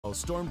Well,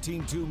 Storm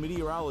Team 2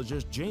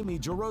 meteorologist Jamie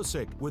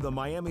Jarosik with the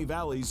Miami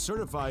Valley's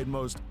certified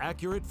most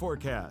accurate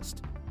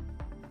forecast.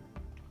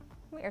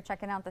 We are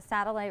checking out the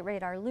satellite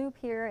radar loop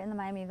here in the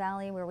Miami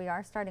Valley, where we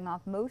are starting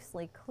off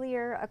mostly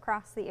clear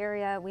across the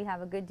area. We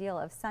have a good deal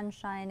of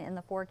sunshine in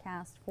the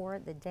forecast for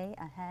the day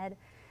ahead.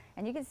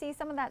 And you can see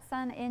some of that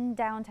sun in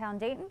downtown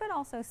Dayton, but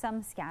also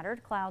some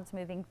scattered clouds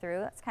moving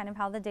through. That's kind of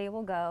how the day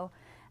will go.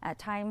 At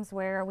times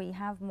where we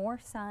have more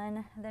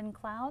sun than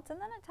clouds,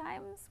 and then at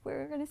times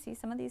we're going to see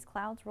some of these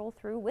clouds roll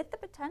through with the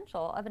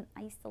potential of an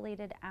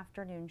isolated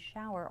afternoon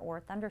shower or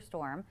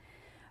thunderstorm.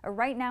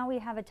 Right now we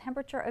have a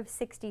temperature of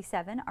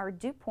 67. Our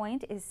dew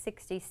point is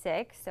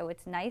 66, so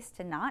it's nice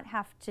to not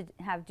have to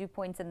have dew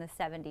points in the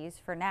 70s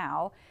for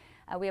now.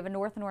 We have a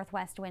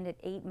north-northwest wind at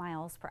 8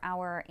 miles per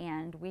hour,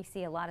 and we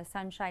see a lot of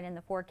sunshine in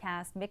the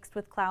forecast mixed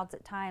with clouds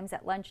at times.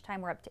 At lunchtime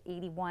we're up to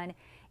 81,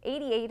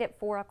 88 at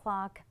 4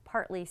 o'clock,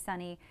 partly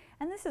sunny,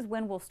 and this is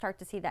when we'll start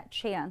to see that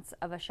chance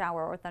of a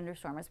shower or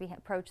thunderstorm as we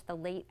approach the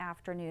late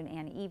afternoon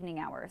and evening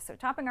hours. So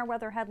topping our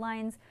weather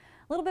headlines,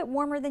 a little bit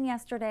warmer than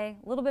yesterday,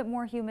 a little bit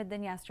more humid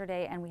than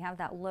yesterday, and we have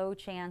that low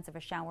chance of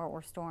a shower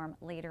or storm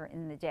later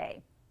in the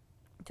day.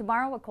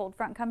 Tomorrow a cold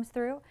front comes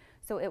through,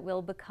 so it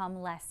will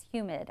become less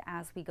humid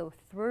as we go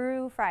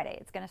through Friday.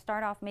 It's going to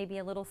start off maybe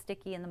a little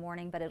sticky in the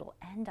morning, but it'll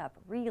end up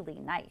really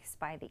nice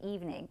by the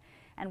evening.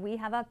 And we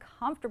have a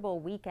comfortable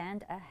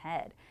weekend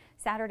ahead.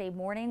 Saturday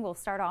morning will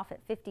start off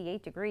at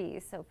 58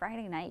 degrees, so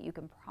Friday night you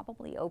can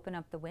probably open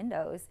up the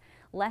windows.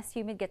 Less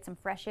humid, get some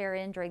fresh air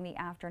in during the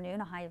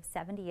afternoon, a high of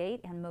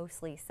 78 and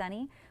mostly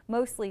sunny.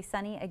 Mostly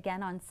sunny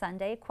again on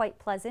Sunday, quite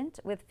pleasant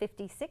with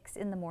 56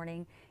 in the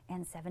morning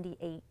and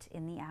 78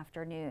 in the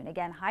afternoon.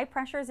 Again, high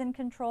pressures in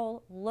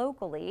control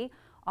locally.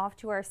 Off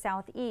to our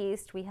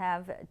southeast, we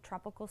have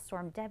Tropical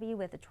Storm Debbie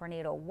with a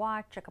tornado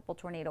watch, a couple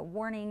tornado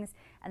warnings,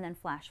 and then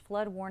flash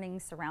flood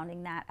warnings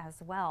surrounding that as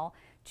well.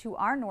 To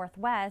our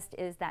northwest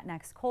is that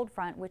next cold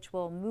front, which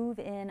will move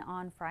in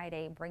on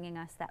Friday, bringing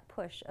us that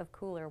push of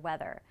cooler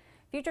weather.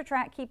 Future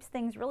Track keeps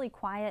things really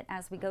quiet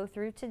as we go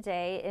through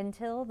today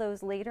until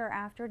those later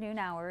afternoon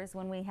hours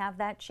when we have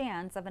that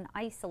chance of an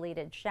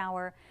isolated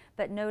shower.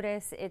 But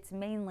notice it's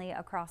mainly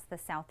across the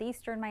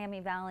southeastern Miami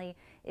Valley.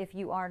 If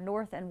you are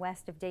north and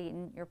west of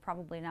Dayton, you're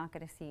probably not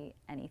going to see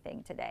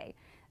anything today.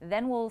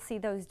 Then we'll see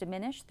those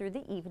diminish through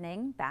the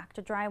evening. Back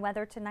to dry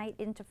weather tonight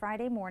into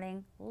Friday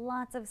morning.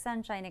 Lots of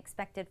sunshine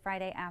expected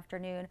Friday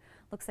afternoon.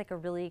 Looks like a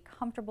really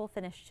comfortable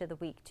finish to the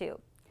week too.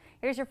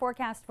 Here's your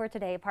forecast for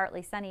today.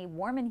 Partly sunny,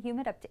 warm and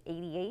humid up to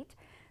 88.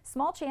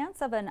 Small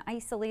chance of an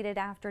isolated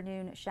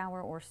afternoon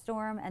shower or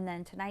storm, and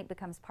then tonight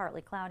becomes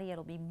partly cloudy.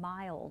 It'll be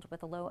mild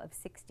with a low of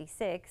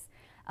 66.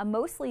 A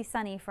mostly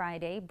sunny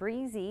Friday,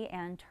 breezy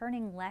and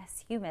turning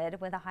less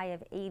humid with a high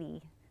of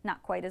 80.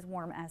 Not quite as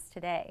warm as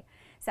today.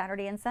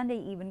 Saturday and Sunday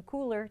even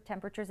cooler,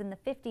 temperatures in the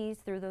 50s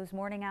through those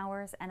morning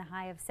hours and a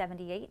high of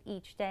 78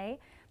 each day.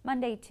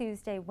 Monday,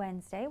 Tuesday,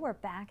 Wednesday, we're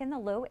back in the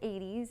low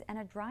 80s and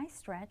a dry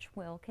stretch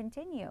will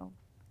continue.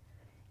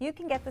 You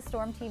can get the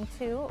Storm Team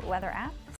 2 weather app